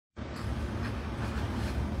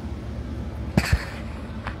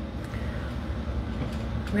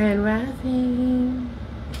Grand Rising.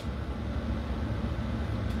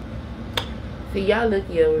 See, y'all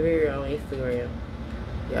looky over here on Instagram.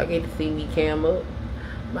 Y'all get to see me cam up.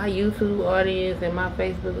 My YouTube audience and my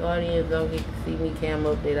Facebook audience don't get to see me cam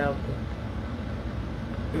up that often.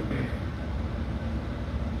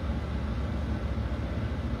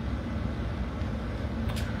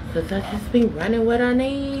 Cause I just be running what I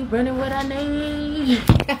need.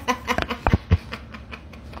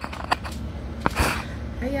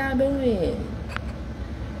 How y'all doing?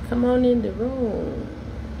 Come on in the room.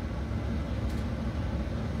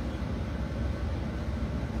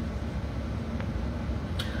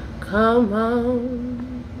 Come on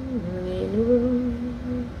in the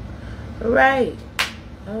room. Alright.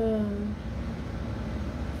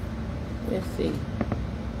 Let's see.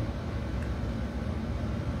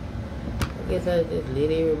 I guess I just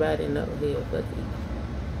let everybody know here. Fuck it.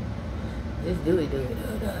 Just do it.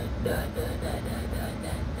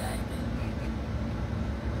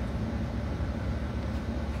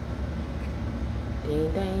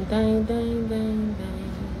 Ding, dang, dang, dang, dang, dang.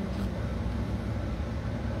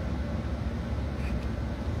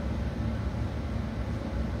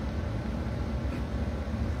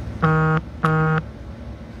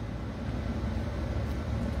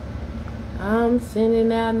 I'm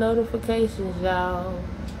sending out notifications, y'all.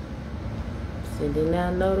 Sending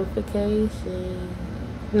out notifications.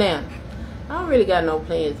 Now, I don't really got no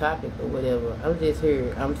planned topic or whatever. I'm just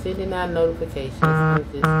here. I'm sending out notifications. I'm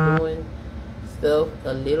just doing stuff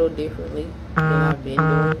a little differently than I've been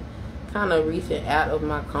doing. Kind of reaching out of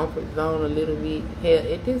my comfort zone a little bit.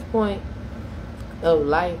 Hell, at this point of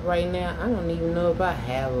life right now, I don't even know if I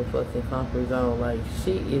have a fucking comfort zone. Like,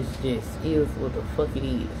 shit is what the fuck it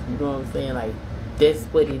is. You know what I'm saying? Like, that's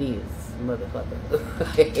what it is,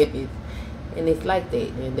 motherfucker. and it's like that,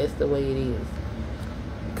 and that's the way it is.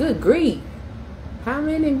 Good grief. How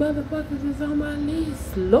many motherfuckers is on my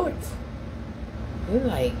list? Lord. It's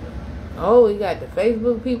like, oh, we got the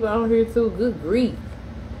Facebook people on here too. Good grief.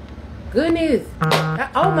 Goodness.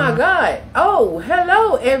 Oh my God. Oh,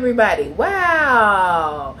 hello everybody.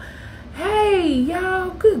 Wow. Hey y'all.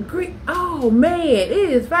 Good grief. Oh man, it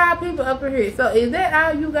is 5 people up in here. So is that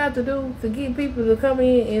all you got to do to get people to come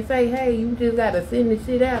in and say, hey, you just got to send the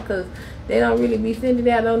shit out because they don't really be sending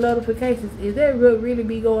out no notifications? Is that really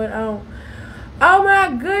be going on? Oh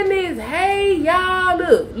my goodness. Hey y'all.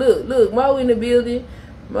 Look. Mo in the building.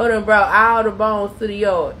 Mo done brought all the bones to the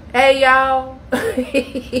yard. Hey y'all.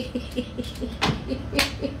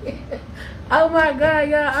 Oh my God,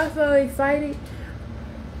 y'all, I'm so excited.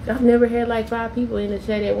 I've never had like 5 people in the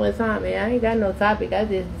chat at one time, man. I ain't got no topic. I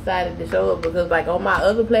just decided to show up because like on my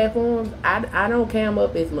other platforms, I don't cam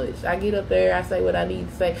up as much. I get up there, I say what I need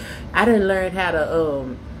to say. I done learned how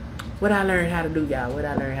to what I learned how to do, y'all.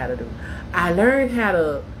 I learned how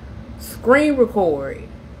to screen record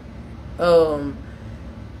and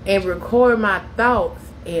record my thoughts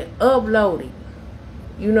and upload it.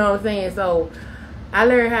 You know what I'm saying? So I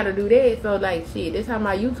learned how to do that. So like shit, that's how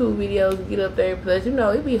my YouTube videos get up there. Plus, you know,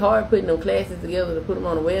 it be hard putting them classes together to put them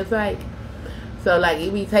on the website. So like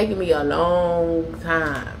it be taking me a long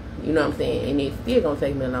time. You know what I'm saying? And it's still gonna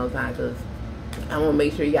take me a long time because I want to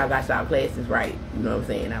make sure y'all got y'all classes right. You know what I'm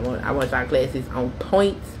saying? I want y'all classes on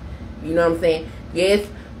point. You know what I'm saying? Yes.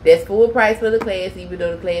 That's full price for the class, even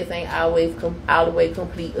though the class ain't always all the way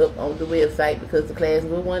complete up on the website, because the class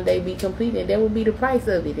will one day be complete, and that will be the price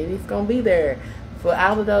of it, and it's going to be there for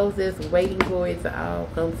all of those that's waiting for it to all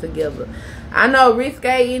come together. I know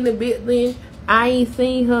Risque in the building. I ain't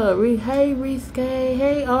seen her. Hey, Risque.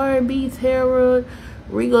 Hey, R&B Terror.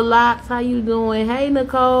 Regal Locks, how you doing? Hey,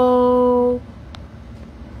 Nicole.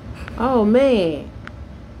 Oh, man.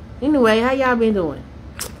 Anyway, how y'all been doing?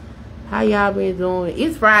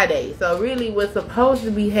 It's Friday, so really what's supposed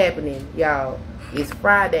to be happening, y'all, is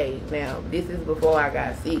Friday. Now, this is before I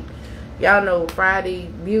got sick. Y'all know Friday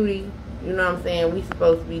beauty, you know what I'm saying? We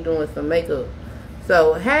supposed to be doing some makeup.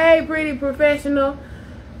 So, hey, pretty professional.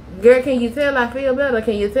 Girl, can you tell I feel better?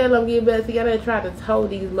 Can you tell I'm getting better? See, I done tried to tell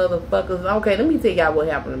these motherfuckers. Okay, let me tell y'all what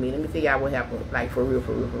happened to me. Like, for real.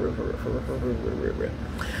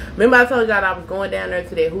 Remember I told y'all I was going down there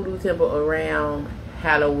to that Hoodoo Temple around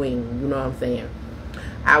Halloween, you know what I'm saying?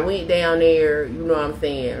 I went down there, you know what I'm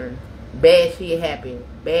saying? Bad shit happened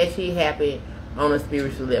on a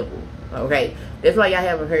spiritual level, okay? That's why y'all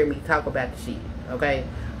haven't heard me talk about the shit, okay?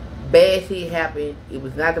 Bad shit happened. It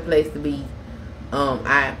was not the place to be. I'm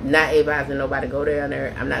not advising nobody to go down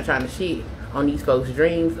there. I'm not trying to shit on these folks'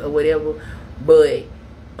 dreams or whatever, but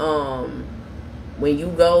when you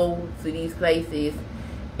go to these places,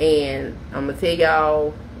 and I'm gonna tell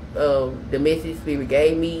y'all the message Spirit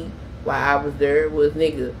gave me while I was there was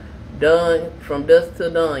nigga done from dusk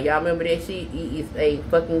till dawn. Y'all remember that shit? It is a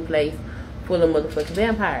fucking place full of motherfucking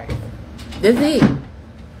vampires. That's it.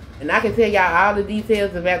 And I can tell y'all all the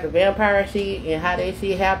details about the vampire shit and how that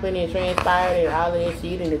shit happened and transpired and all of that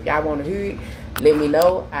shit. And if y'all want to hear it, let me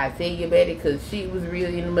know. I'll tell you about it because shit was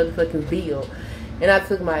real in the motherfucking bill. And I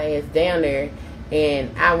took my ass down there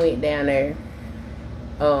and I went down there.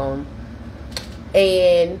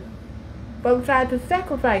 And folks tried to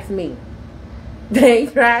sacrifice me. They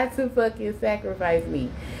tried to fucking sacrifice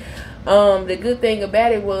me. The good thing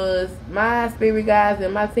about it was my spirit guides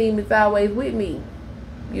and my team is always with me.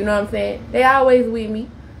 You know what I'm saying? They always with me.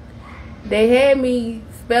 They had me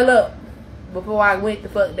spell up before I went the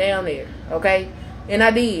fuck down there. Okay? And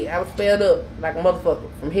I did. I was spelled up like a motherfucker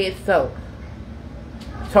from head to toe.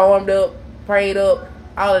 Charmed up, prayed up,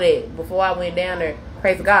 all of that before I went down there.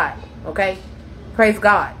 Praise God. Okay? Praise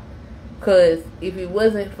God. Because if it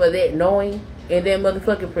wasn't for that knowing and that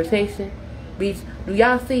motherfucking protection, bitch, do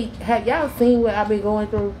y'all see, have y'all seen what I've been going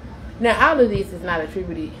through? Now, all of this is not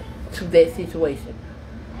attributed to that situation.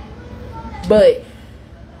 But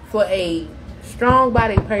for a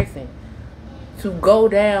strong-bodied person to go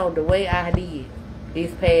down the way I did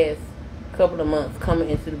this past couple of months coming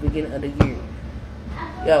into the beginning of the year,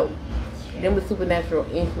 yo, them were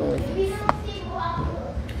supernatural influences.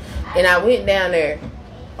 And I went down there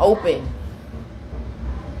open.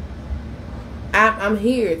 I'm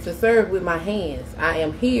here to serve with my hands. I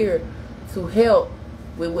am here to help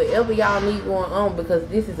with whatever y'all need going on because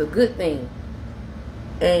this is a good thing.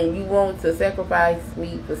 And you want to sacrifice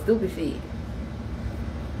me for stupid shit.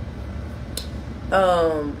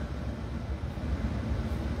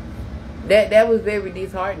 That was very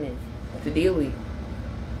disheartening to deal with.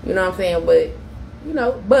 You know what I'm saying? But, you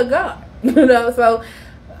know, but God. You know, so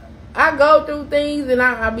I go through things and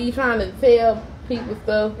I be trying to tell people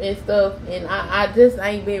stuff, and I just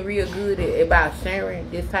ain't been real good about sharing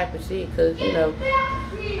this type of shit because, you know,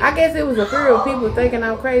 I guess it was a fear of people thinking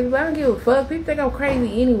I'm crazy, but I don't give a fuck. People think I'm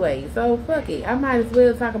crazy anyway, so fuck it. I might as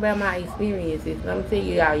well talk about my experiences. I'm gonna tell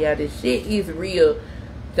y'all, this shit is real.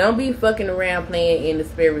 Don't be fucking around playing in the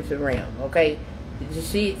spiritual realm, okay? The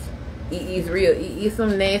shit, it is real. It is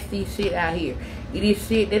some nasty shit out here. It is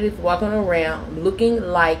shit that is walking around looking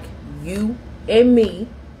like you and me,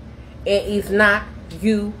 and it's not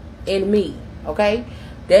you and me, okay?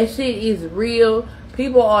 That shit is real.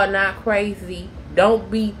 People are not crazy. Don't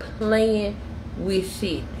be playing with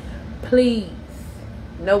shit. Please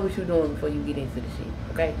know what you're doing before you get into the shit,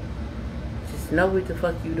 okay? Just know what the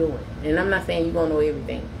fuck you doing. And I'm not saying you're gonna know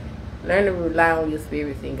everything. Learn to rely on your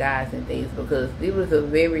spirits and guides and things because it was a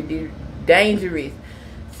very dangerous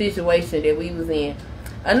situation that we was in.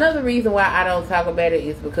 Another reason why I don't talk about it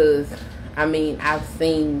is because, I mean, I've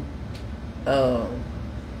seen and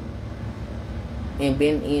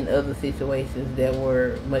been in other situations that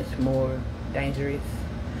were much more dangerous.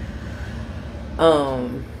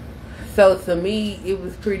 So to me, it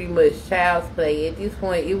was pretty much child's play. At this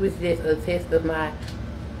point, it was just a test of my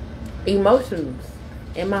emotions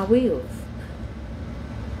and my wills.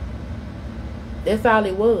 That's all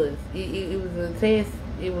it was. It was a test.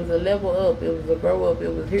 It was a level up. It was a grow up. It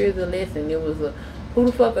was here's a lesson. It was a who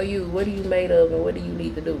the fuck are you? What are you made of? And what do you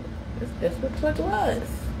need to do? That's what the fuck it was.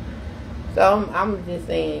 So I'm just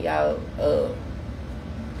saying, y'all.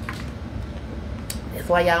 That's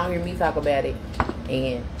why y'all don't hear me talk about it.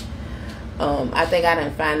 And I think I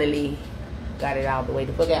done finally got it all the way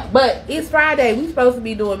the fuck out. But it's Friday. We supposed to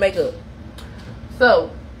be doing makeup.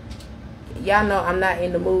 So y'all know I'm not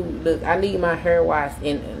in the mood. Look, I need my hair washed.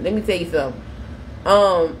 And let me tell you something.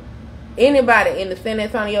 Anybody in the San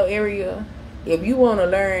Antonio area, if you want to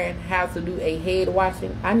learn how to do a head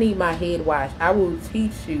washing, I need my head wash. I will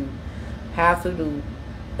teach you how to do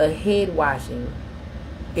a head washing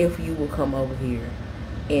if you will come over here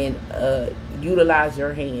and utilize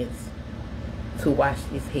your hands to wash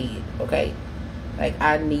this head, okay? Like,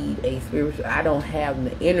 I need a spiritual, I don't have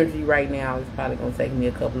the energy right now. It's probably going to take me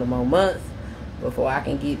a couple of more months before I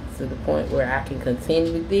can get to the point where I can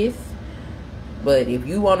continue with this. But if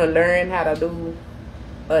you want to learn how to do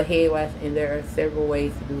a head wash, and there are several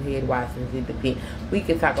ways to do head washes, it depends. We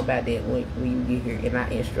can talk about that when you get here, and I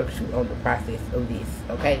instruct you on the process of this,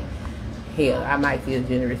 okay? Hell, I might feel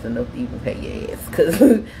generous enough to even pay your ass, because I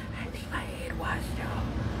need my head washed, y'all.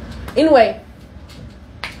 Anyway,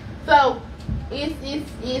 so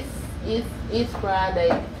it's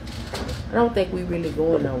Friday. I don't think we really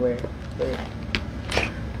going nowhere, but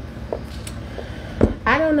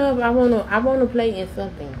I don't know if I wanna play in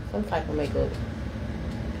some type of makeup.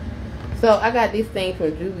 So I got this thing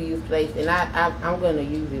from Juvia's place, and I'm gonna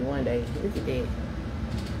use it one day. Look at that.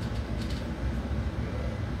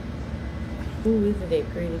 Ooh, isn't that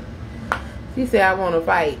pretty? She said, I want to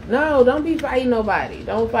fight. No, don't be fighting nobody.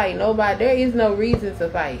 Don't fight nobody. There is no reason to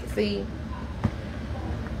fight. See,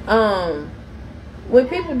 when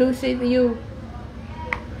people do shit to you,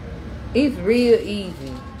 it's real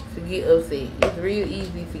easy to get upset. It's real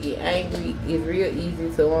easy to get angry. It's real easy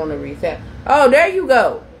to want to react. Oh, there you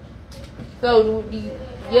go. So,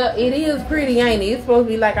 yeah, it is pretty, ain't it? It's supposed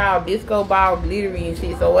to be like all disco ball glittery and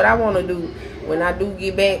shit. So what I want to do when I do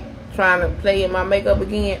get back trying to play in my makeup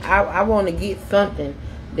again, I want to get something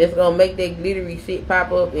that's gonna make that glittery shit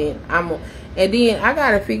pop up, and then I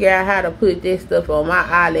gotta figure out how to put that stuff on my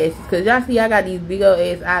eyelashes, cause y'all see I got these big old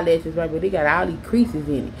ass eyelashes, right, but they got all these creases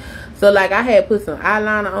in it. So like I had put some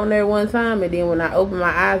eyeliner on there one time, and then when I opened my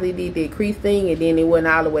eyes, it did that crease thing, and then it wasn't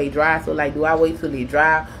all the way dry. So like, do I wait till it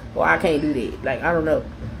dry, or I can't do that? Like, I don't know,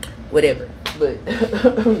 whatever. But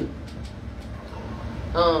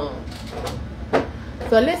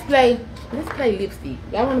so let's play lipstick.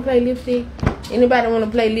 Y'all want to play lipstick? Anybody want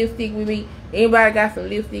to play lipstick with me? Anybody got some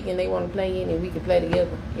lipstick and they want to play in, and we can play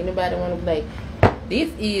together? Anybody want to play?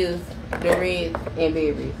 This is the Reds and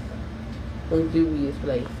Berries from Juvia's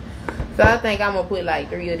Place. So I think I'm going to put like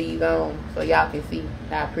 3 of these on so y'all can see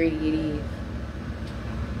how pretty it is.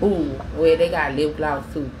 Ooh, well, they got lip gloss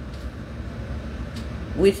too.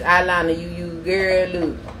 Which eyeliner you use, girl?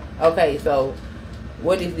 Look. Okay, so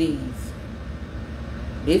what is these?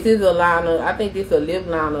 This is a liner. I think this is a lip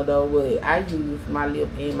liner though, but I use my lip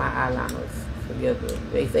and my eyeliners together.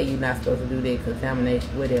 They say you're not supposed to do that,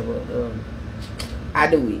 contamination, whatever. I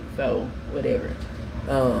do it, so whatever.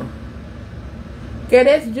 Girl,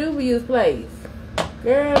 that's Juvia's Place.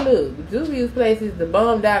 Girl, look, Juvia's Place is the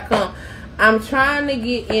bomb.com. I'm trying to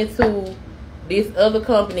get into this other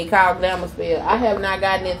company called Glamour Spell. I have not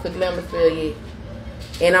gotten into Glamour Spell yet.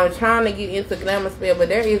 And I'm trying to get into Glamour Spell, but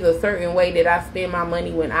there is a certain way that I spend my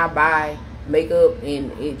money when I buy makeup,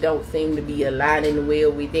 and it don't seem to be aligning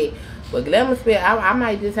well with it. But Glamour Spell, I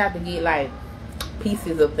might just have to get like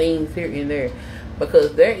pieces of things here and there,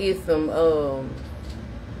 because there is some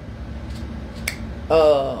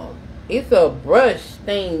it's a brush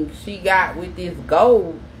thing she got with this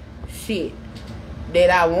gold shit that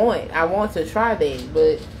I want. I want to try that,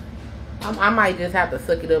 but I might just have to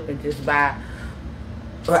suck it up and just buy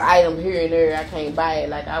an item here and there. I can't buy it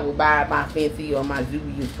like I would buy my Fenty or my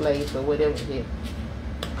Juvia's Place or whatever it is.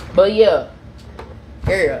 But yeah,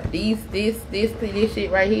 girl, this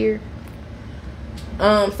shit right here.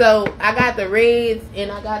 So I got the reds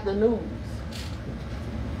and I got the nudes.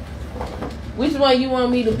 Which one you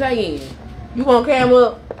want me to play in? You want cam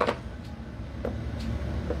up?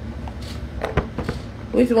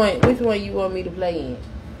 Which one you want me to play in?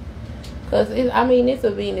 Cause it's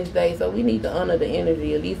a Venus day, so we need to honor the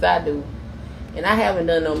energy. At least I do. And I haven't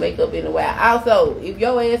done no makeup in a while. Also, if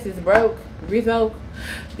your ass is broke, Rizzo,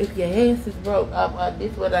 if your ass is broke,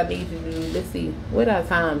 this is what I need you to do. Let's see, what our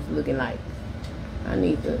times looking like. I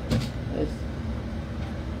need to.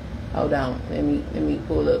 Hold on. Let me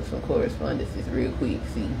pull up some correspondences real quick.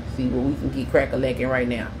 See what we can get crack-a-lacking right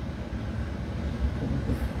now.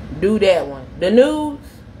 Do that one. The nudes.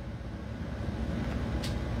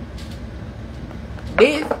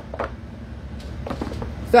 This.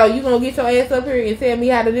 So you gonna get your ass up here and tell me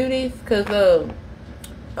how to do this? Cause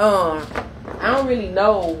I don't really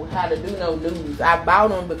know how to do no nudes. I bought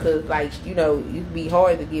them because it'd be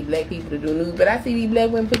hard to get black people to do nudes. But I see these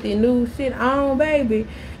black women put their nude shit on, baby,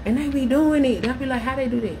 and they be doing it. I be like, how they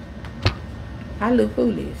do that? I look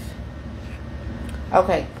foolish.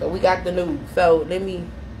 Okay, so we got the nude. So let me.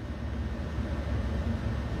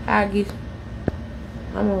 I'm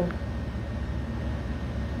on.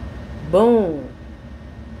 Boom.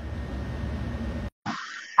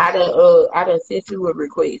 I done sent you a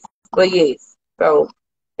request. But yes, so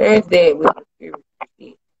there's that with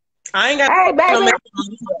the I ain't got. Hey, baby.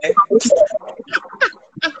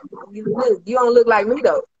 You good. You don't look like me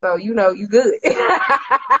though, so you good.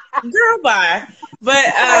 Girl, bye. But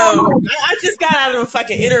I just got out of a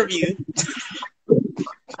fucking interview.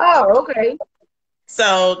 Oh, okay.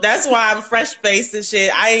 So that's why I'm fresh faced and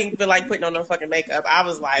shit. I ain't feel like putting on no fucking makeup. I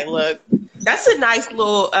was like, look, that's a nice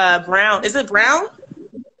little brown. Is it brown?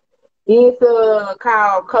 It's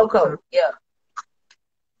called Cocoa. Yeah.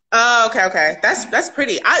 Oh, okay. That's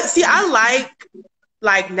pretty. I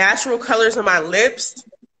like natural colors on my lips.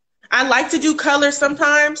 I like to do color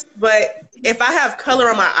sometimes, but if I have color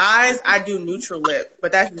on my eyes, I do neutral lip.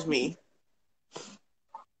 But that's just me.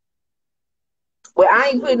 Well, I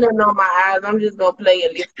ain't putting nothing on my eyes. I'm just gonna play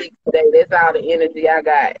a lipstick today. That's all the energy I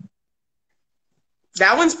got.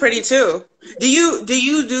 That one's pretty too. Do you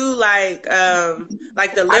do like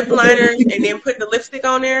the lip liner and then put the lipstick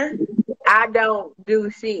on there? I don't do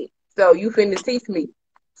shit. So you finna teach me.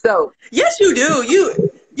 So Yes, you do.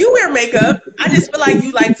 You wear makeup. I just feel like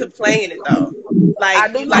you like to play in it though. I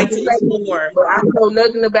Like do you like like to to say, explore. but I don't know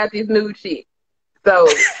nothing about this new shit. So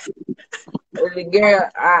the girl,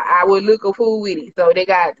 I would look a fool with it. So they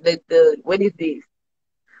got the what is this?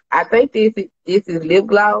 I think this is lip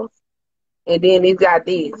gloss, and then it's got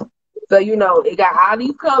this. So you know, it got all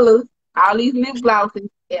these colors, all these lip glosses,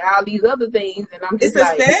 and all these other things, and I'm just It's a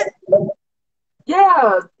like, set.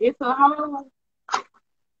 yeah, it's a whole.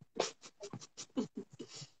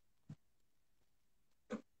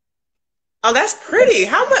 Oh, that's pretty.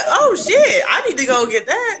 How much? Oh shit! I need to go get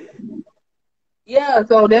that. Yeah,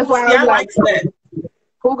 so that's Oh, why see, I was I like, like that.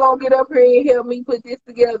 who gonna get up here and help me put this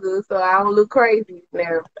together so I don't look crazy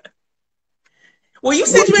now? Well, you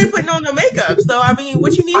said But you ain't putting on no makeup, so I mean,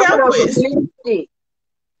 what you need I put help on some with? lipstick.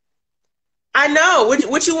 I know.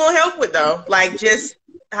 What you want help with though? Like just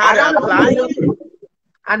how I don't to know. apply it?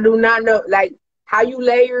 I do not know, like how you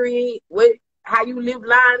layer it, how you lip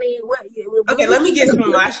line it, Okay, let me get some of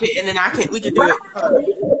my shit, and then we can do right? it.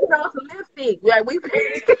 Put on some lipstick, like we.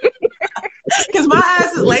 Cause my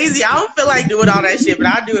ass is lazy. I don't feel like doing all that shit, but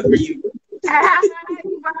I'll do it for you.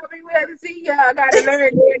 You probably will to see y'all. I gotta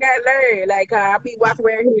learn. You gotta learn. Like I be walking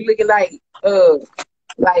around here looking like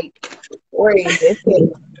wait,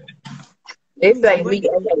 they say me.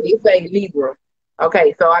 Okay, they say Libra.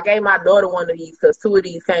 Okay, so I gave my daughter one of these because two of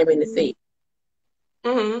these came in the set.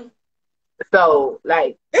 Mm-hmm. So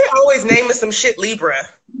like They always naming some shit Libra.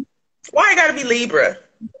 Why it gotta be Libra?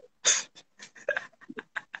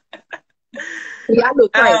 see, I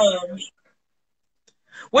look crazy.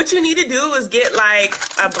 What you need to do is get like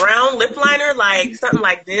a brown lip liner, like something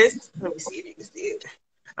like this. Let me see if you can see it.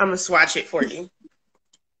 I'm gonna swatch it for you.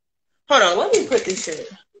 Hold on, let me put this shit.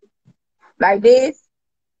 Like this.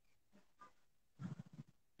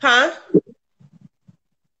 Huh?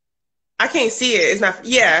 I can't see it. It's not.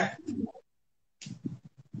 Yeah.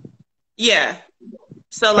 Yeah.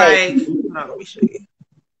 So like, hold on, let me show you.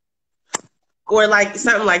 Or like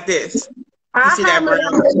something like this. You see that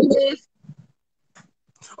brown?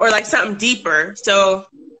 Or like something deeper. So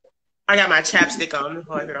I got my chapstick on.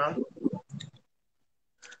 Hold it on.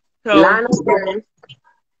 So Line up first.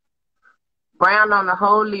 Brown on the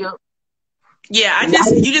whole lip. yeah,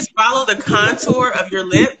 you just follow the contour of your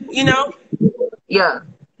lip, you know? Yeah.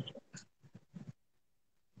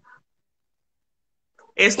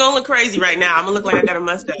 It's gonna look crazy right now. I'm gonna look like I got a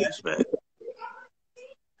mustache, but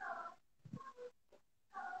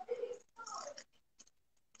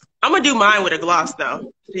I'm gonna do mine with a gloss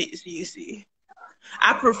though. So you see.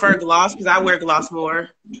 I prefer gloss because I wear gloss more.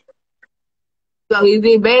 So is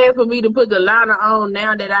it bad for me to put the liner on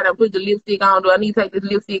now that I done put the lipstick on? Do I need to take this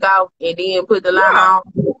lipstick off and then put the liner Yeah.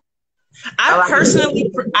 on?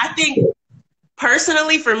 I think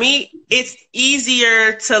personally for me, it's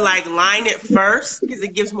easier to like line it first because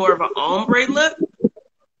it gives more of an ombre look.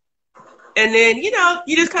 And then, you know,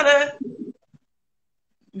 you just kind of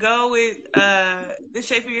go with the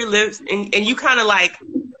shape of your lips and you kind of like,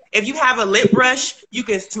 if you have a lip brush, you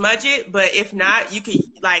can smudge it. But if not, you can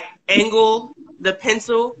like angle the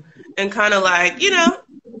pencil and kind of like, you know,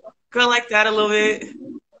 go like that a little bit.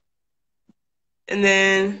 And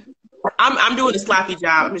then I'm doing a sloppy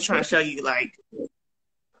job. I'm just trying to show you like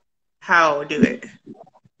how I would do it.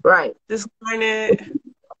 Right. Just line it.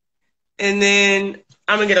 And then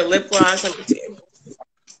I'm going to get a lip gloss. Let me see.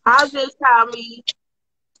 I'll just call me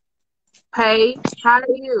Paige. How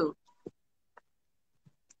do you?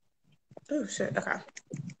 Oh, shit. Okay.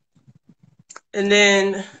 And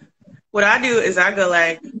then what I do is I go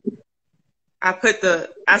like,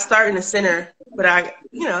 I start in the center, but I,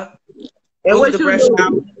 you know, And move what the you brush do?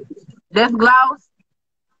 out. That's gloss?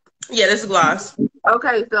 Yeah, this is gloss.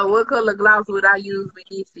 Okay, so what color gloss would I use with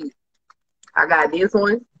this shit? I got this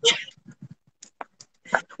one.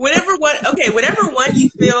 Whatever one you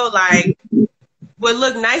feel like would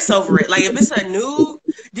look nice over it. Like if it's a nude,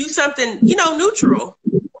 do something, you know, neutral.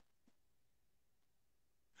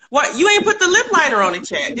 What, you ain't put the lip liner on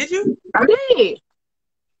it yet, did you? I did.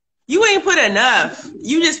 You ain't put enough.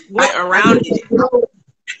 You just went around it.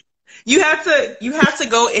 You have to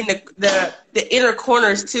go in the inner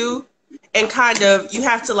corners too, and kind of you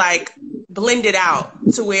have to like blend it out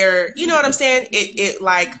to where, you know what I'm saying? It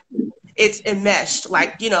like it's enmeshed.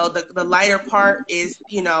 Like, you know, the lighter part is,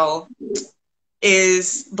 you know,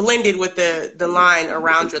 is blended with the line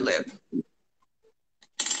around your lip.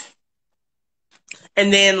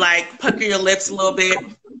 And then like pucker your lips a little bit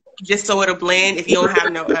just so it'll blend if you don't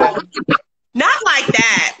have no not like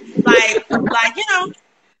that. Like you know,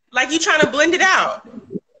 like you trying to blend it out.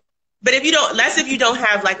 But if you don't, that's if you don't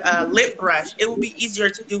have like a lip brush. It will be easier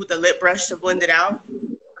to do with the lip brush to blend it out.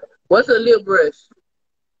 What's a lip brush?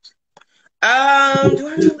 Do I have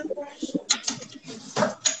a lip brush?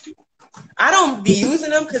 I don't be using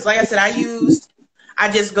them because, like I said,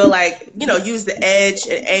 I just go like, use the edge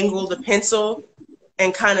and angle the pencil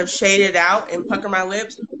and kind of shade it out and pucker my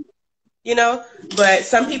lips, But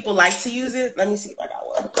some people like to use it. Let me see if I got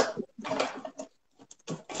one.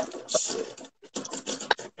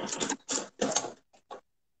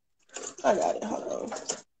 I got it. Hold on.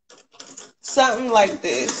 Something like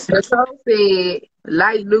this. The song said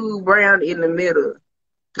light nude brown in the middle.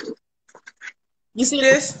 You see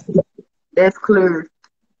this? That's clear.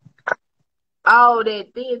 Oh,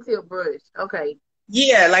 that thin tip brush. Okay.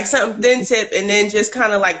 Yeah, like something thin tip, and then just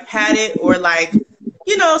kind of like pat it or like,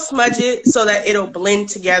 smudge it so that it'll blend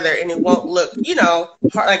together and it won't look,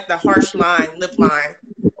 like the harsh lip line.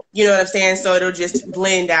 You know what I'm saying? So it'll just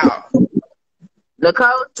blend out.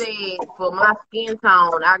 Nicole said for my skin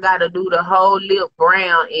tone, I gotta do the whole lip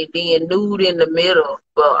brown and then nude in the middle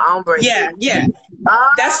for ombre. Yeah.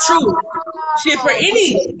 That's true. Shit, for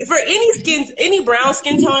any brown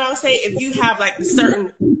skin tone, I would say if you have like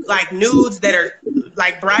certain like nudes that are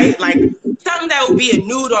like bright, like something that would be a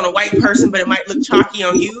nude on a white person, but it might look chalky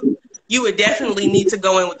on you, you would definitely need to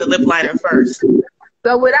go in with the lip liner first.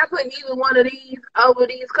 So would I put either one of these over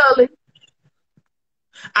these colors?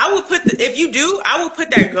 I would put if you do, I would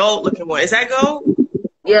put that gold looking one. Is that gold?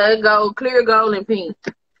 Yeah, it gold, clear gold and pink.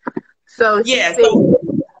 So yeah, so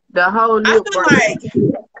the whole lip I feel like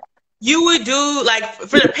you would do like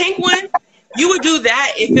for the pink one, you would do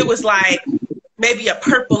that if it was like maybe a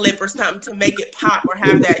purple lip or something to make it pop or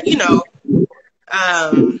have that,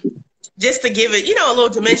 just to give it, a little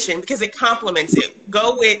dimension because it complements it.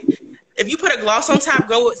 If you put a gloss on top,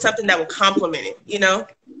 go with something that will complement it,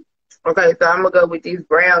 Okay, so I'm gonna go with these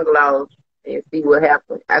brown gloss and see what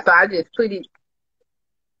happens. So I just put it.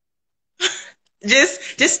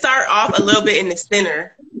 Just start off a little bit in the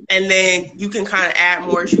center, and then you can kind of add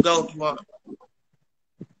more as you go if you want.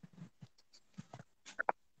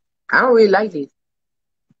 I don't really like this.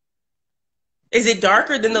 Is it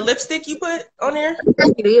darker than the lipstick you put on there? I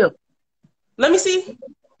think it is. Let me see.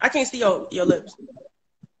 I can't see your lips.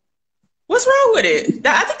 What's wrong with it?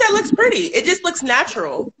 I think that looks pretty. It just looks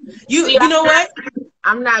natural. You know what?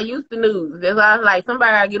 I'm not used to nudes. That's why I was like,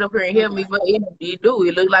 somebody gotta get up here and help me. But it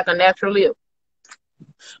looks like a natural lip.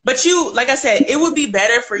 But like I said, it would be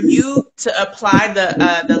better for you to apply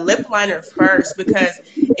the lip liner first because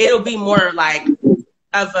it'll be more like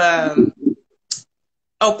of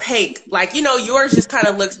opaque. Like, yours just kind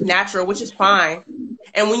of looks natural, which is fine.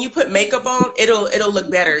 And when you put makeup on, it'll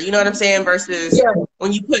look better. You know what I'm saying? Versus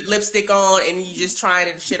when you put lipstick on and you just trying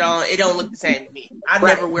and shit on, it don't look the same to me. I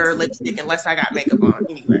never wear lipstick unless I got makeup on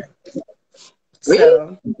anyway.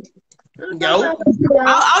 So,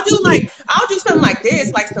 I'll do something like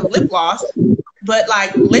this, like some lip gloss. But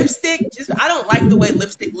like lipstick, I don't like the way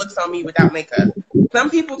lipstick looks on me without makeup. Some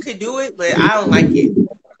people could do it, but I don't like it.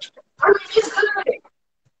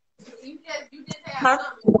 You just have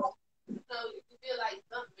something, so you feel like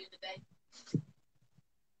something in the day.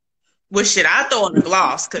 Well, shit, I throw on a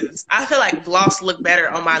gloss because I feel like gloss look better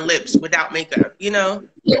on my lips without makeup. Yeah.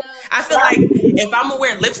 I feel like if I'm gonna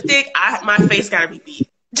wear lipstick, my face gotta be beat.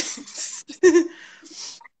 Sometimes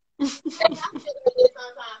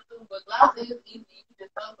too, but gloss is easy. You can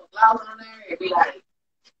just throw some gloss on there and be like,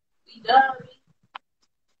 "We done."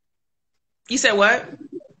 You said what?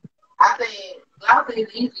 I said gloss is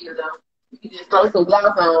easier though. You can just throw some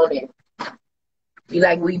gloss on and be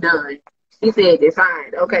like, "We done." He said they're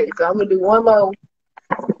fine. Okay, so I'm gonna do one more.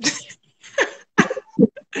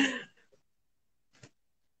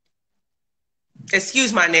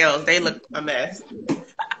 Excuse my nails; they look a mess.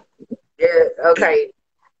 Yeah. Okay.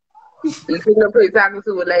 You shouldn't have put talking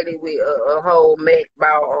to a lady with a whole Mac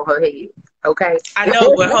ball on her head. Okay. I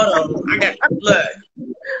know, but hold on. I got look.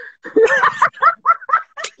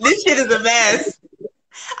 This shit is a mess.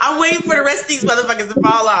 I'm waiting for the rest of these motherfuckers to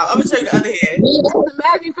fall off. I'm gonna show you the other hand. Yeah, that's the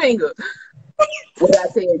magic finger. What I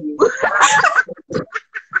tell you?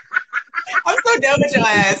 I'm so done with your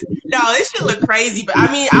ass. No, this shit look crazy, but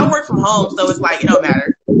I mean, I work from home, so it's like it don't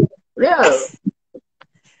matter. Yeah.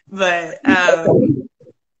 But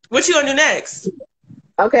what you gonna do next?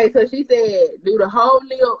 Okay, so she said do the whole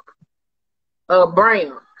lip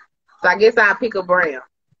brown. So I guess I'll pick a brown.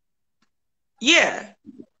 Yeah.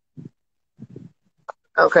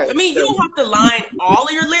 Okay. I mean, you don't have to line all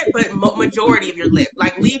of your lip, but majority of your lip.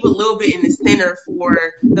 Like, leave a little bit in the center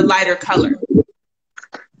for the lighter color.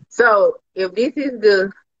 So if this is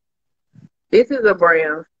a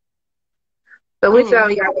brown, So which y'all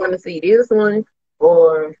want to see? This one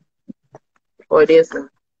or this one?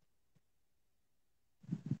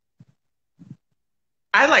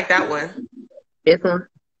 I like that one. This one?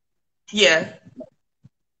 Yeah.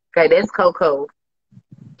 Okay, that's Coco.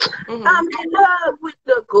 I'm in love with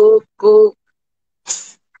the Coco.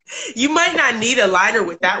 You might not need a liner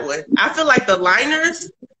with that one. I feel like the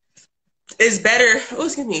liners is better. Oh,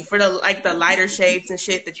 excuse me, for the lighter shades and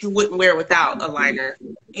shit that you wouldn't wear without a liner,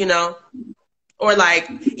 you know, or like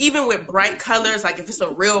even with bright colors, like if it's a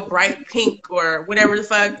real bright pink or whatever the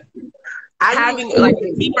fuck. Having like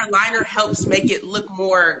a deeper liner helps make it look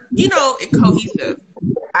more, you know, cohesive.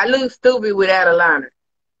 I look stupid without a liner.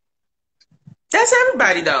 That's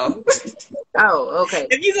everybody though. Oh, okay.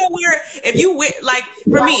 If you wear like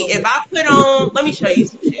for me, if I put on, let me show you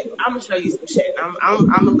some shit. I'm gonna show you some shit. I'm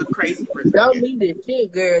gonna look crazy for a second. Show me the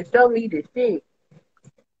shit, girl. Show me the shit.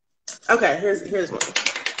 Okay, here's one.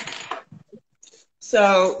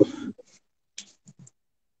 So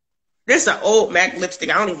this is an old MAC lipstick.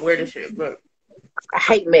 I don't even wear this shit, but I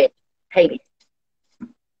hate MAC. Hate it.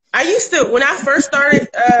 I used to when I first started.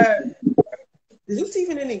 Is this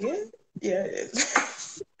even any good? Yeah, it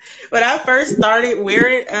is. When I first started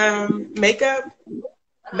wearing makeup,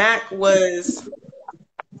 MAC was,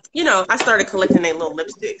 you know, I started collecting their little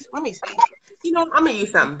lipsticks. Let me see. You know, I'm gonna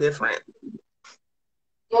use something different.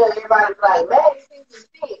 Yeah, everybody's like, MAC is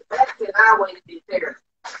shit. That's when I waited to there.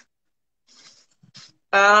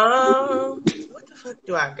 What the fuck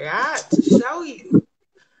do I got to show you?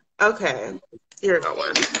 Okay, here we go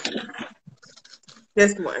one.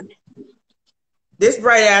 This one. This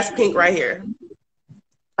bright ass pink right here.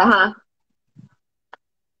 Uh-huh.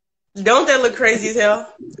 Don't that look crazy as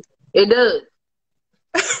hell? It does.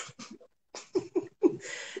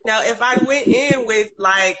 Now, if I went in with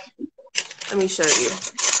like, let me show you.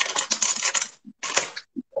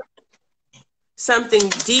 Something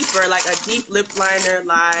deeper, like a deep lip liner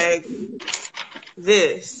like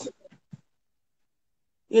this.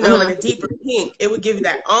 You know, like a deeper pink. It would give you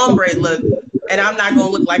that ombre look. And I'm not going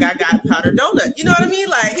to look like I got powdered donut. You know what I mean?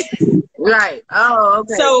 Like, right. Oh,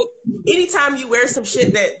 okay. So anytime you wear some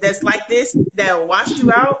shit that's like this, that'll wash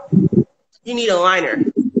you out, you need a liner.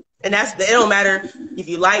 And it don't matter if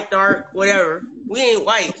you light, dark, whatever. We ain't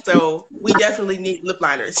white, so we definitely need lip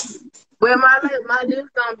liners. Well, my lips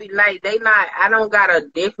don't be like, I don't got a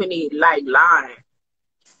definite, like, line.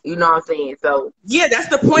 You know what I'm saying? So. Yeah, that's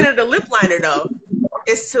the point of the lip liner, though,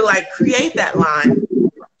 is to, like, create that line.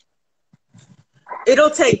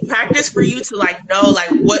 It'll take practice for you to like know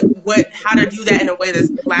like how to do that in a way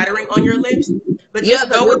that's flattering on your lips. But just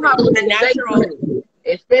go with the natural.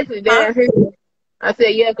 Especially down here. I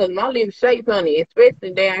said because my lips shape funny,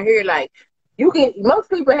 especially down here. Like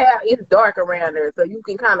most people it's dark around there, so you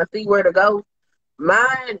can kind of see where to go.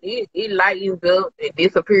 Mine it lightens up, it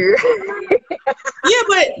disappears. Yeah,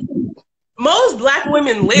 but most Black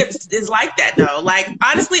women lips is like that though. Like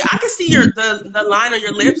honestly, I can see the line on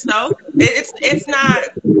your lips though. It's not.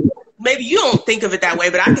 Maybe you don't think of it that way,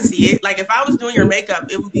 but I can see it. Like if I was doing your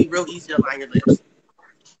makeup, it would be real easy to line your lips.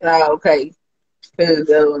 Oh, okay. Because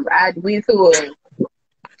I went to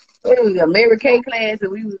a Mary Kay class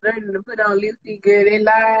and we was learning to put on lipstick. Girl, they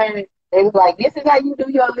lied. They was like, "This is how you do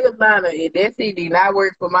your lip liner," and that shit did not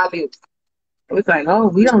work for my lips. It was like, oh,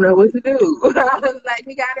 we don't know what to do. I was like,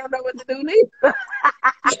 nigga, I don't know what to do neither.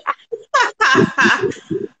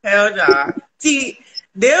 Hell nah. See,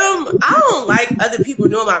 I don't like other people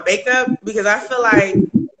doing my makeup because I feel like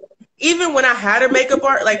even when I had a makeup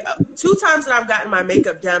art, like 2 times that I've gotten my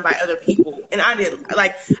makeup done by other people, and I didn't,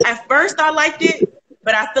 like, at first I liked it,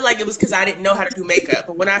 but I feel like it was because I didn't know how to do makeup.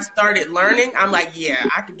 But when I started learning, I'm like, yeah,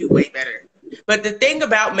 I can do way better. But the thing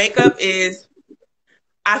about makeup is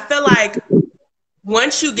I feel like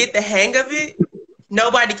once you get the hang of it,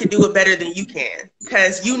 nobody can do it better than you can.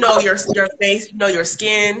 Because you know your face, you know your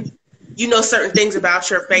skin, you know certain things about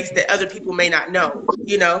your face that other people may not know,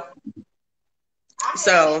 you know?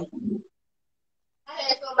 So. I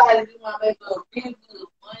had somebody do my makeup.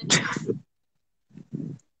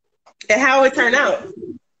 And how it turned out?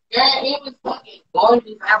 Yeah, it was fucking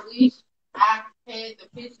gorgeous. I wish I had the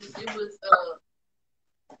pictures.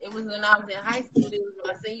 It was when I was in high school. It was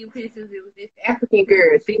my senior pictures. It was this African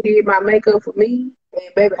girl. She did my makeup for me.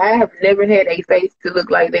 And baby, I have never had a face to look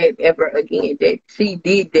like that ever again. That she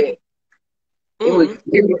did that. It was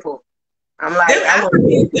beautiful. I'm like,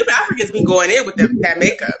 them Africans be going in with that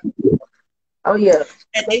makeup. Oh yeah.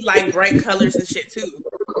 And they like bright colors and shit too.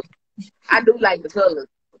 I do like the colors.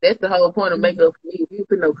 That's the whole point of makeup for me. If you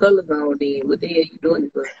put no colors on, then what the hell you doing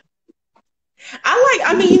it for?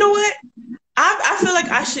 I mean, you know what? I feel like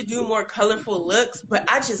I should do more colorful looks,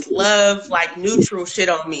 but I just love like neutral shit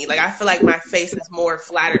on me. Like I feel like my face is more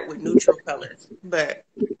flattered with neutral colors, but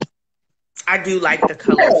I do like the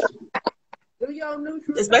colors, Do your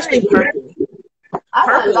neutral especially thing. purple.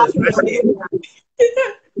 Purple is my shit.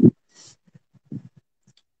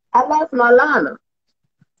 I lost my liner.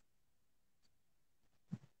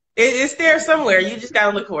 It's there somewhere. You just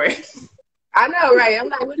gotta look for it. I know, right? I'm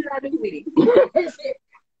like, what did I do with it?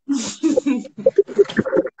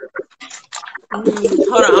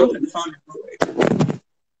 Hold on, I'm putting the phone down real quick.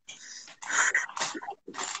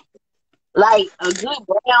 Like a good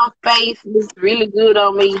brown face looks really good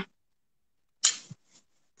on me.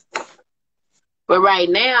 But right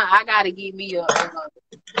now, I gotta give me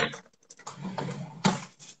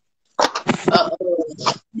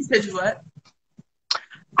You said you what?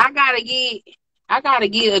 I gotta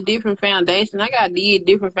get a different foundation. I gotta get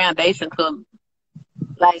different foundation color.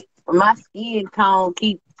 Like my skin tone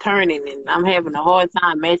keep turning, and I'm having a hard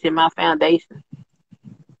time matching my foundation.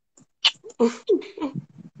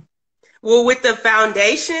 Well, with the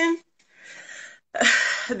foundation,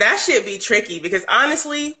 that should be tricky because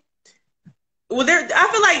honestly, well, I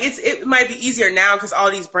feel like it might be easier now because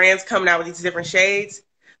all these brands coming out with these different shades.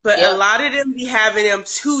 But Yep. a lot of them be having them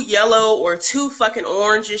too yellow or too fucking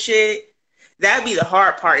orange and shit. That'd be the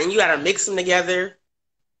hard part, and you gotta mix them together.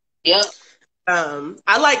 Yep.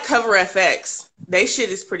 I like Cover FX. They shit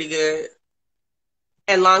is pretty good.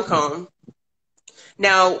 And Lancome.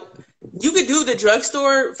 Now, you could do the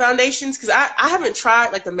drugstore foundations because I haven't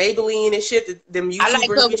tried like the Maybelline and shit. Them YouTubers. I like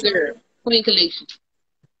be trying. CoverGirl Queen Collection.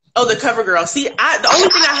 Oh, the CoverGirl. See, the only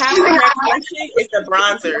thing I have in that collection is the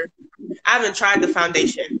bronzer. I haven't tried the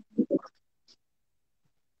foundation.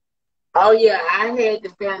 Oh yeah, I had the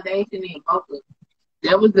foundation in both of them.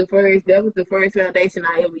 That was the first foundation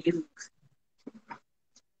I ever used.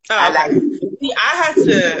 Oh, I like see,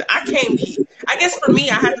 I can't be, I guess for me,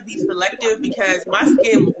 I have to be selective because my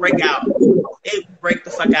skin will break out. It will break the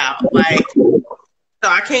fuck out. Like, so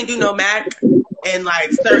I can't do no MAC and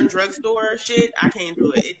like certain drugstore shit. I can't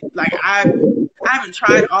do it. Like, I haven't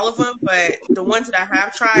tried all of them, but the ones that I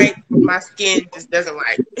have tried, my skin just doesn't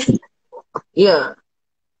like. Yeah.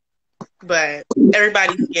 But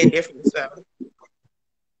everybody's skin different, so,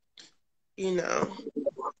 you know.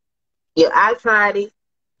 Yeah, I tried it.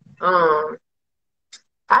 I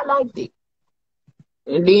liked it.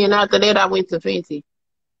 And then after that, I went to Fenty.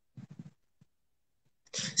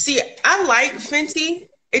 See, I like Fenty.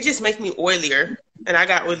 It just makes me oilier, and I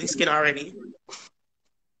got oily skin already.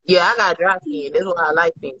 Yeah, I got dry skin. That's why I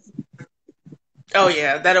like Fenty. Oh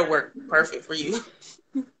yeah, that'll work perfect for you.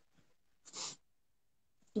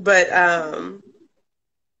 But I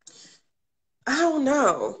don't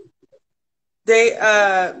know. They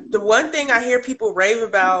the one thing I hear people rave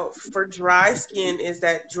about for dry skin is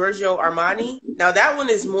that Giorgio Armani. Now that one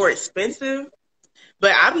is more expensive,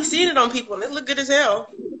 but I be seeing it on people and it look good as hell.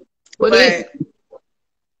 What is it?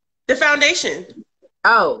 The foundation.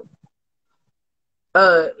 Oh.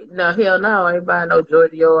 No, hell no, I ain't buying no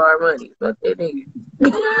Giorgio Armani. Fuck that nigga.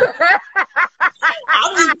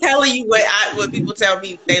 I'm just telling you what people tell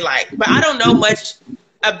me they like, but I don't know much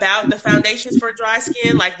about the foundations for dry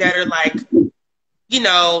skin like that are like, you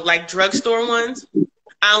know, like drugstore ones.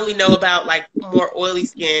 I only know about like more oily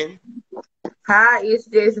skin. Hi, it's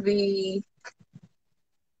just be.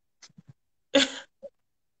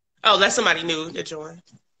 Oh, that's somebody new that joined.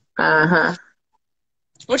 Uh-huh.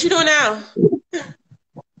 What you doing now?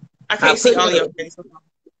 I can't see all your face.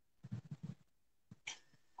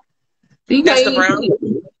 That's the brown.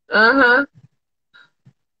 Uh-huh.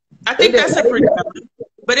 I think that's a pretty color.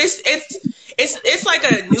 But it's like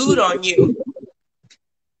a nude on you.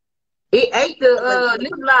 It ate the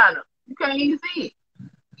lip liner. You can't even see it.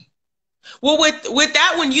 Well, with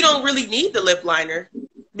that one, you don't really need the lip liner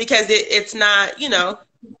because it's not, you know,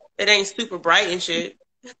 it ain't super bright and shit.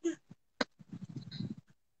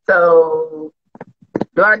 So,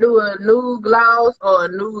 do I do a nude gloss or a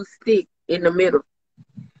nude stick in the middle?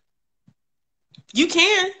 You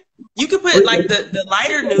can. You could put like the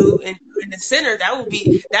lighter nude in the center. That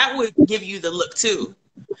would give you the look too.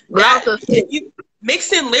 Gloss or stick? If you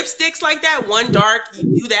mix in lipsticks like that, one dark,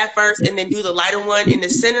 you do that first, and then do the lighter one in the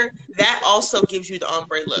center. That also gives you the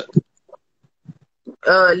ombre look.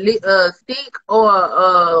 Stick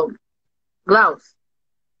or gloss?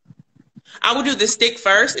 I would do the stick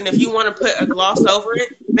first, and if you want to put a gloss over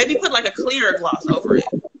it, maybe put like a clear gloss over it.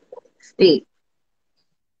 Stick.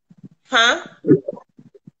 Huh?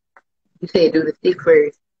 You said do the stick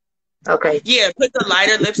first. Okay. Yeah, put the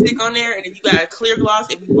lighter lipstick on there, and if you got a clear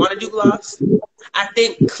gloss, if you want to do gloss, I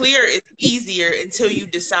think clear is easier until you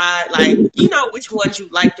decide, like, you know, which ones you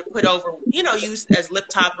like to put over, you know, use as lip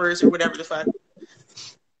toppers or whatever the fuck.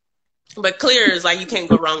 But clear is like, you can't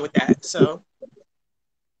go wrong with that. So.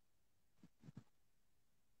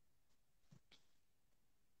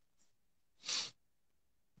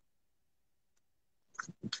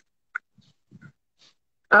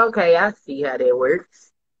 Okay, I see how that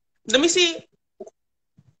works. Let me see it.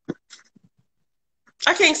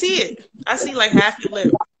 I can't see it. I see like half your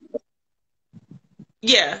lip.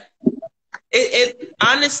 Yeah. It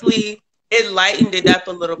honestly, it lightened it up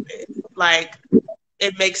a little bit. Like,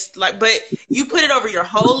 it makes, like, but you put it over your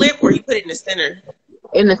whole lip or you put it in the center?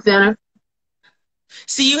 In the center.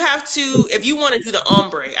 See, you have to, if you want to do the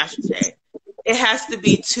ombre, I should say, it has to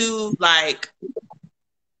be two, like,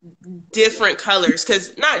 different colors.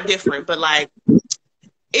 Because, not different, but, like,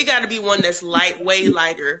 it got to be one that's way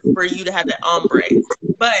lighter for you to have that ombre.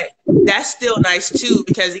 But that's still nice, too,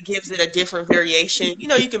 because it gives it a different variation. You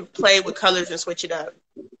know, you can play with colors and switch it up.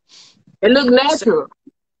 It looks natural. So,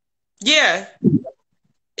 yeah.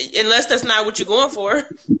 Unless that's not what you're going for.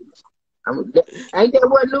 Ain't that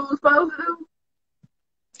what nude's supposed to do?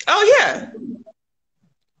 Oh, yeah.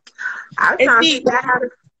 I was trying to figure out how to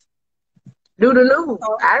do the nude.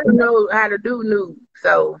 I didn't know how to do nude.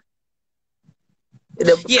 So,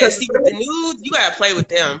 yeah, see, with the nude, you got to play with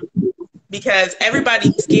them. Because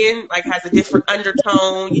everybody's skin, like, has a different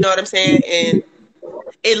undertone, you know what I'm saying? And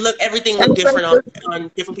everything look different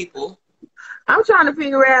on different people. I'm trying to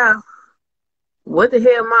figure out what the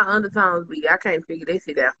hell my undertones be. I can't figure this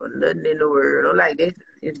shit out for nothing in the world. I'm like, this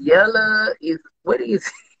is yellow. What is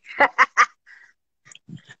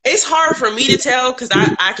It's hard for me to tell because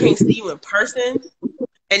I can't see you in person.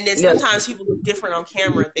 And then sometimes people look different on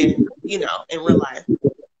camera than, you know, in real life.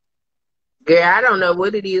 Girl, I don't know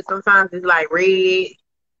what it is. Sometimes it's like red.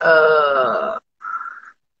 But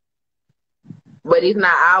it's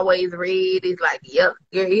not always red. It's like, yep,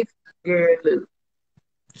 girl, look.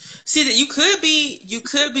 See that you could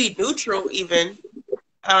be neutral even,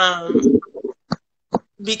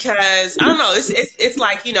 because I don't know. It's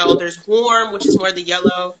like, you know, there's warm, which is more the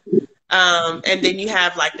yellow, and then you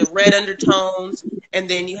have like the red undertones, and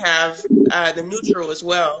then you have the neutral as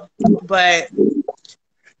well. But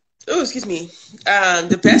excuse me.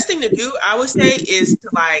 The best thing to do, I would say, is to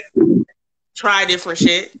like try different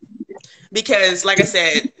shit, because like I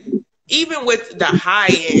said, even with the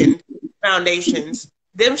high end foundations,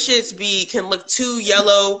 them shits can look too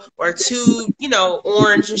yellow or too, you know,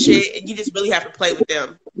 orange and shit, and you just really have to play with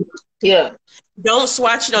them. Yeah. Don't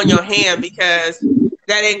swatch it on your hand, because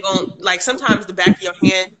that ain't gonna, like, sometimes the back of your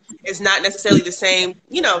hand is not necessarily the same,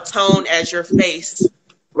 you know, tone as your face.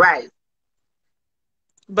 Right.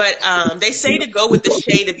 But they say to go with the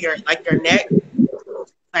shade of your, like, your neck,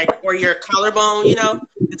 like, or your collarbone, you know,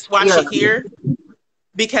 and swatch it here.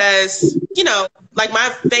 Because, you know, like my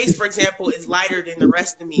face, for example, is lighter than the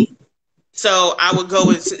rest of me. So I would go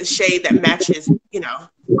with a shade that matches, you know,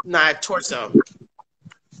 my torso.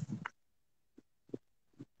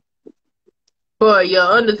 For your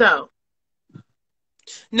undertone?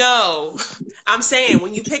 No, I'm saying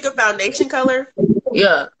when you pick a foundation color,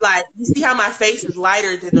 yeah, like you see how my face is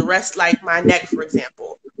lighter than the rest, like my neck, for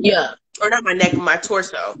example. Yeah. Or not my neck, my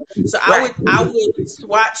torso. So right. I would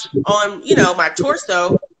swatch on, you know, my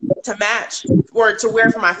torso to match or to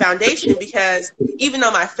wear for my foundation, because even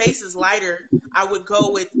though my face is lighter, I would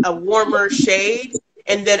go with a warmer shade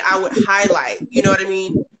and then I would highlight, you know what I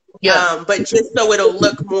mean? Yeah. But just so it'll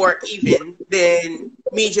look more even than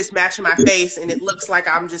me just matching my face and it looks like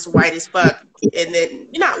I'm just white as fuck. And then,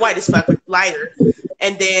 you're not white as fuck, but lighter.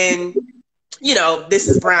 And then, you know, this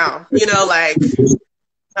is brown, you know, like,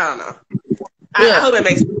 I don't know. I hope it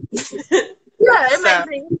makes sense. Yeah, it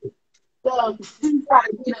makes sense. So, try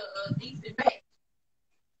to get a decent match.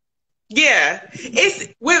 Yeah. It's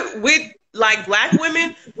with like black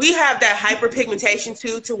women, we have that hyperpigmentation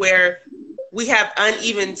too, to where we have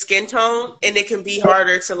uneven skin tone, and it can be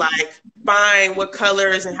harder to like find what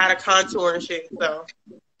colors and how to contour and shit. So,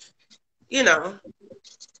 you know,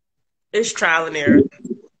 it's trial and error.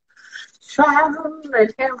 Trial and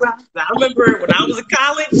error. I remember when I was in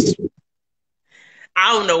college,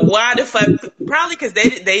 I don't know why the fuck, probably because they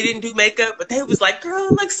didn't do makeup, but they was like, girl,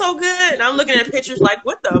 it looks so good. And I'm looking at pictures like,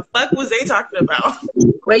 what the fuck was they talking about?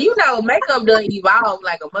 Well, you know, makeup doesn't evolve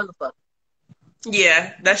like a motherfucker.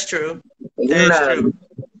 Yeah, that's true. That's true.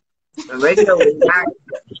 Makeup is not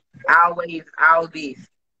always all this.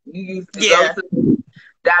 You used to go to the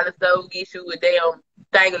dollar store, get you a damn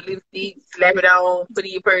thing of lipstick, slap it on, put it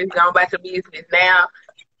in your purse, go about your business. Now,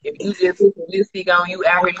 if you just put some lipstick on, you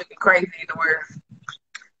out here looking crazy in the world.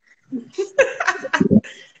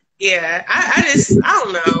 Yeah, I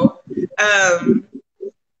don't know.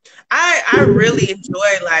 I really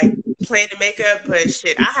enjoy like playing the makeup, but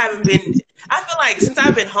shit, I feel like since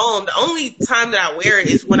I've been home, the only time that I wear it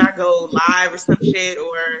is when I go live or some shit,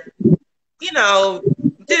 or you know,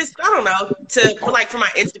 just I don't know, for my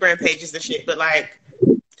Instagram pages and shit. But like,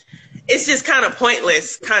 it's just kind of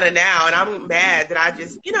pointless, kind of now, and I'm mad that I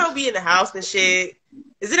just be in the house and shit.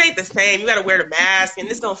 Cause it ain't the same. You gotta wear the mask, and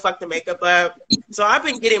it's gonna fuck the makeup up. So I've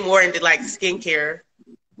been getting more into like skincare.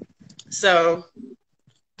 So,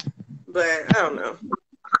 but I don't know.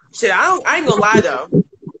 Shit, I ain't gonna lie though.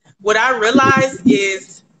 What I realized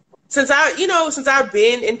is since I've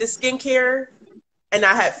been into skincare and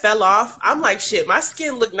I had fell off, I'm like, shit, my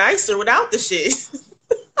skin look nicer without the shit.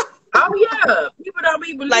 Oh yeah, people don't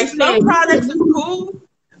be believing like some products is cool,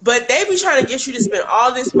 but they be trying to get you to spend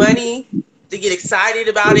all this money to get excited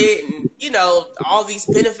about it, and all these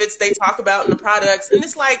benefits they talk about in the products, and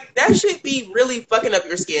it's like that should be really fucking up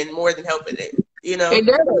your skin more than helping it. It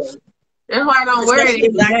does. That's why I don't wear it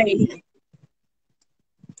every day.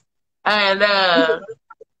 And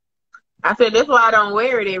I said that's why I don't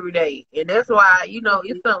wear it every day, and that's why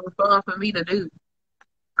it's something fun for me to do.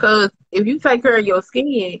 Cause if you take care of your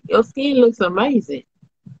skin looks amazing.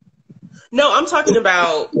 No, I'm talking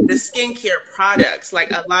about the skincare products.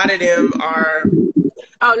 Like a lot of them are.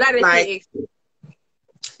 Oh, not like.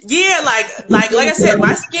 Yeah, like I said,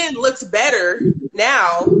 my skin looks better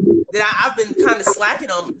now that I've been kind of slacking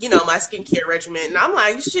on, my skincare regimen. And I'm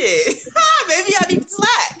like, shit, maybe I need to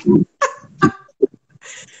slack.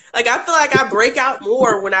 Like, I feel like I break out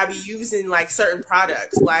more when I be using, like, certain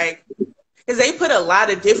products. Like, because they put a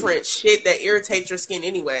lot of different shit that irritates your skin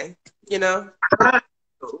anyway,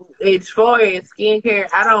 As far as skincare,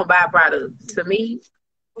 I don't buy products. To me,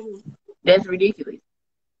 that's ridiculous.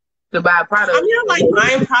 To buy products. I mean, I like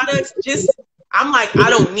buying products. I'm like, I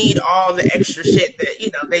don't need all the extra shit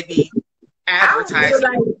that they be advertising. I feel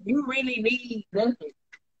like you really need nothing.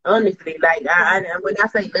 Honestly, like when I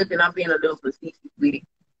say nothing, I'm being a little facetious with it.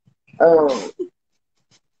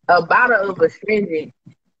 A bottle of astringent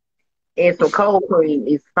and some cold cream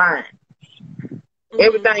is fine.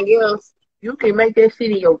 Everything else, you can make that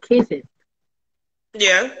shit in your kitchen.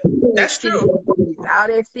 Yeah, that's true. All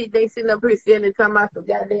that shit they sitting up here selling, talking about some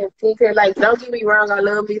goddamn skincare. Like, don't get me wrong, I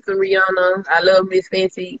love me some Rihanna. I love Miss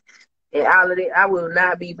Fenty and all of that. I will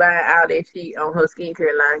not be buying all that shit on her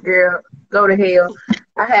skincare line. Girl, go to hell.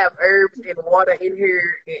 I have herbs and water in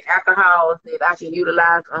here and alcohols that I can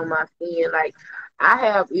utilize on my skin. Like, I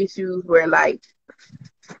have issues where, like,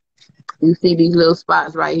 you see these little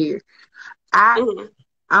spots right here.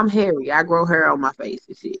 I'm hairy. I grow hair on my face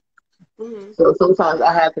and shit. So sometimes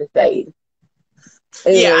I have to stay.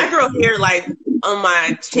 Yeah, I grow hair like on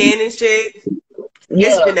my chin and shit. Yeah.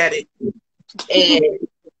 It's genetic. And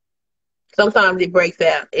sometimes it breaks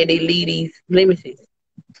out and it leave these blemishes.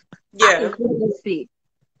 Yeah.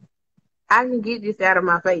 I can get this out of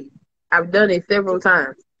my face. I've done it several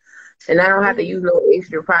times. And I don't have to use no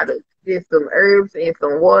extra products. Just some herbs and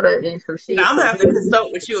some water and some shit. Now, I'm gonna have to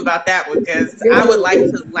consult with you about that one because I would like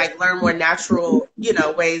to learn more natural,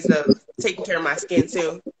 ways of taking care of my skin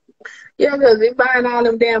too. Yeah, because if buying all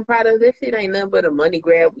them damn products, that shit ain't nothing but a money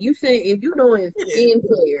grab. You should, if you doing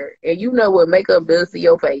skincare and you know what makeup does to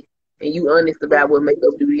your face, and you honest about what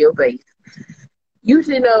makeup do to your face, you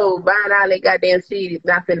should know buying all that goddamn shit is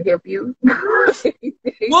not gonna help you.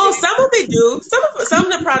 Well, some of it do. Some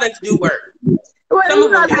of the products do work. Well, some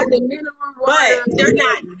of them like the minimum water, but they're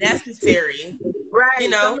not necessary.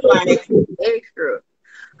 Right. Like extra.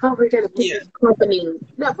 Oh, we're gonna put this company.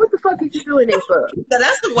 Now, what the fuck is you doing that for? So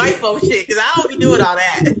that's the white folks shit, because I don't be doing all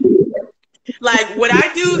that. Like, what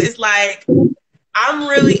I do is, like, I'm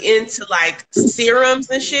really into, like, serums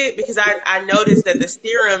and shit, because I noticed that the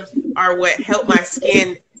serums are what help my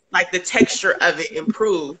skin, like, the texture of it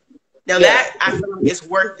improve. Now, that, I feel like is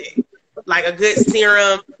worth it. Like, a good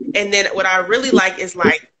serum. And then what I really like is,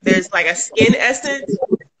 like, there's, like, a skin essence.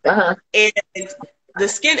 And the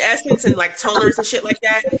skin essence and like toners and shit like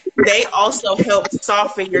that, they also help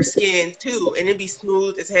soften your skin too, and it be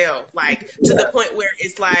smooth as hell, like to the point where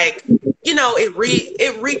it's like,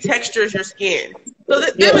 it retextures your skin. So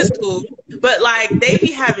them is cool, but like they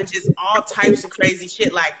be having just all types of crazy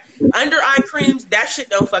shit, like under eye creams. That shit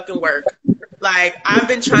don't fucking work. Like I've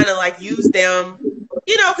been trying to like use them,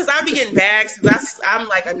 because I be getting bags. I'm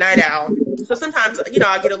like a night owl, so sometimes I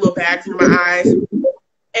get a little bag for my eyes.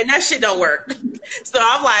 And that shit don't work. So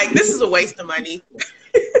I'm like, this is a waste of money.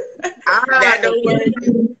 That don't work.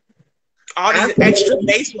 All these extra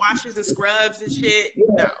face washes and scrubs and shit.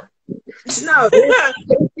 No. No, that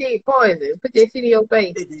shit poison. Put that shit in your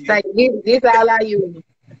face. Like this all I use.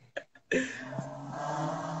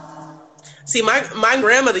 See, my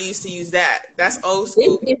grandmother used to use that. That's old This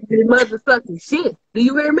school. is the motherfucking shit. Do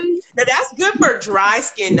you hear me? Now that's good for dry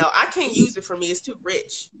skin though. I can't use it for me. It's too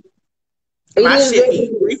rich. It My is shit very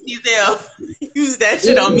be greasy as hell. Use that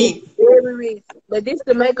shit on me. very rich. But this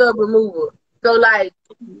the makeup remover. So like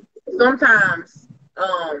sometimes,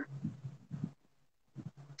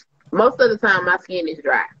 most of the time my skin is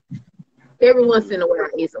dry. Every once in a while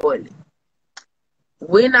it's oily.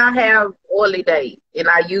 When I have oily days and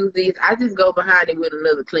I use this, I just go behind it with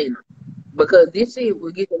another cleaner because this shit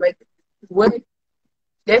will get the makeup wet.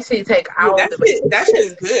 That shit take all Yeah, the makeup. that shit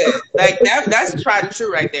is good. Like that's tried and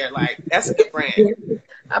true right there. Like that's a good brand.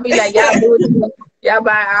 I be like, y'all do it. Y'all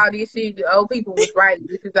buy all this shit. The old people was right.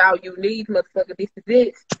 This is all you need, motherfucker. This is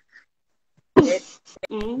it.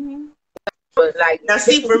 Mm-hmm. But like, Now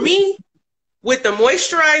see, for me, with the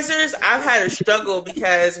moisturizers, I've had a struggle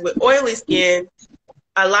because with oily skin,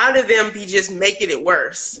 a lot of them be just making it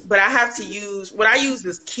worse. But I have to use, what I use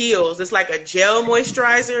is Kiehl's. It's like a gel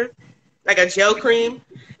moisturizer, like a gel cream.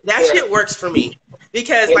 That shit works for me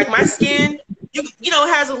because like my skin, you know,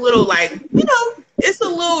 has a little like, you know, it's a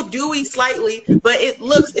little dewy slightly, but it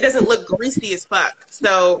doesn't look greasy as fuck.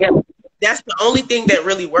 So that's the only thing that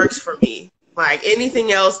really works for me. Like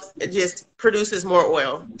anything else, it just produces more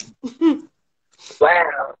oil.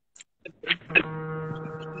 wow.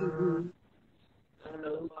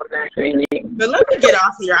 But let me get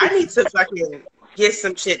off here. I need to fucking get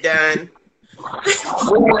some shit done.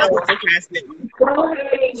 Go ahead,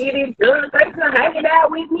 get it done. Thanks for hanging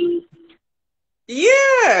out with me.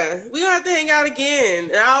 Yeah, we gonna have to hang out again.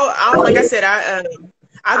 And I'll like I said,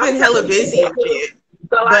 I've been hella busy and shit,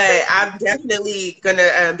 but I'm definitely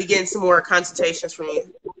gonna be getting some more consultations from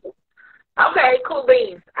you. Okay, cool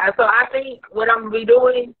beans. So I think what I'm gonna be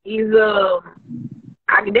doing is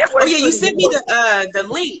I can Oh yeah, you sent me the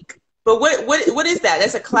link. But what is that?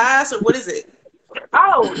 That's a class or what is it?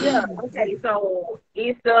 Oh yeah, okay. So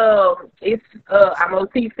it's I'm gonna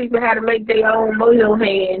teach people how to make their own mojo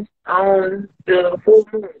hands on the full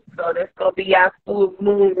moon. So that's gonna be our full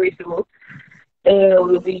moon ritual, and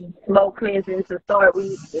we'll be smoke cleansing to start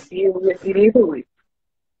with. If you will get into it.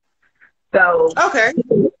 So okay,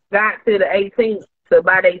 got to the 18th to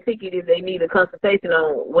buy their ticket if they need a consultation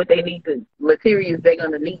on what they need, the materials they're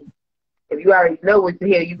gonna need. If you already know what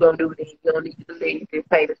the hell you're gonna do, then you don't need to do that. You just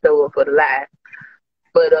pay to show up for the live.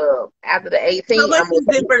 But after the 18th, how much is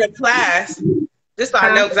it for the class? Just so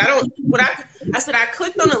I know, because I don't. I said I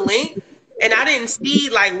clicked on the link and I didn't see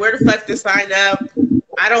like where the fuck to sign up.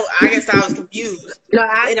 I guess I was confused. No,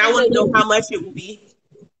 I want to know how much it will be.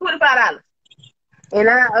 $25. And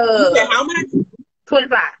you said how much?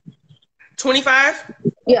 25. 25?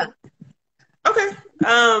 Yeah. Okay.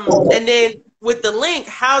 And then with the link,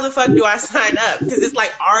 how the fuck do I sign up? Because it's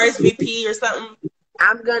like RSVP or something.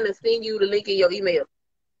 I'm gonna send you the link in your email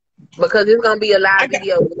because it's gonna be a live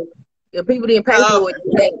video. If people didn't pay for it,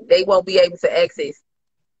 they won't be able to access.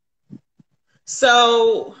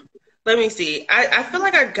 So let me see. I feel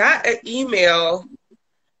like I got an email,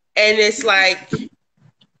 and it's like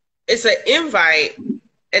it's an invite.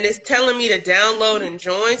 And it's telling me to download and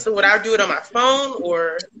join. So would I do it on my phone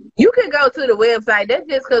or? You can go to the website. That's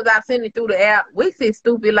just because I sent it through the app. Wix is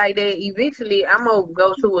stupid like that. Eventually, I'm going to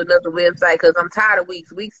go to another website because I'm tired of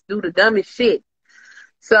Wix. Wix do the dumbest shit.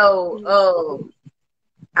 So,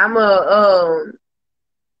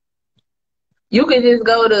 you can just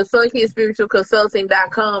go to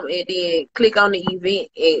sunkidspiritualconsulting.com and then click on the event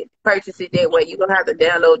and purchase it that way. You're going to have to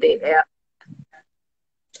download that app.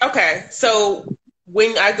 Okay. So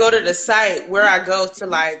when I go to the site, where I go to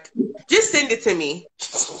like, just send it to me.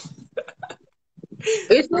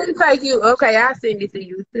 It shouldn't take you. Okay, I'll send it to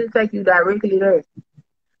you. It shouldn't take you directly there.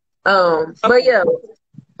 But yeah,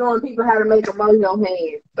 showing people how to make a mojo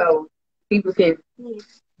hand so people can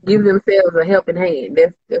give themselves a helping hand.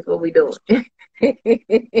 That's what we doing.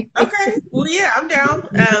 Okay. Well, yeah, I'm down.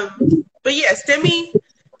 But yeah, send me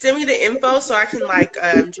the info so I can like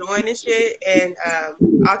join and shit, and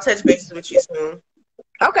I'll touch bases with you soon.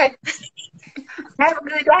 Okay. Have a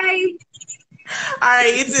good day. All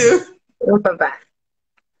right, you too. Bye-bye.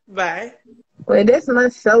 Bye. Well, that's my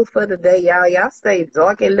show for today, y'all. Y'all stay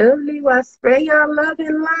dark and lovely while I spray y'all love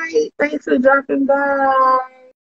and light. Thanks for dropping by.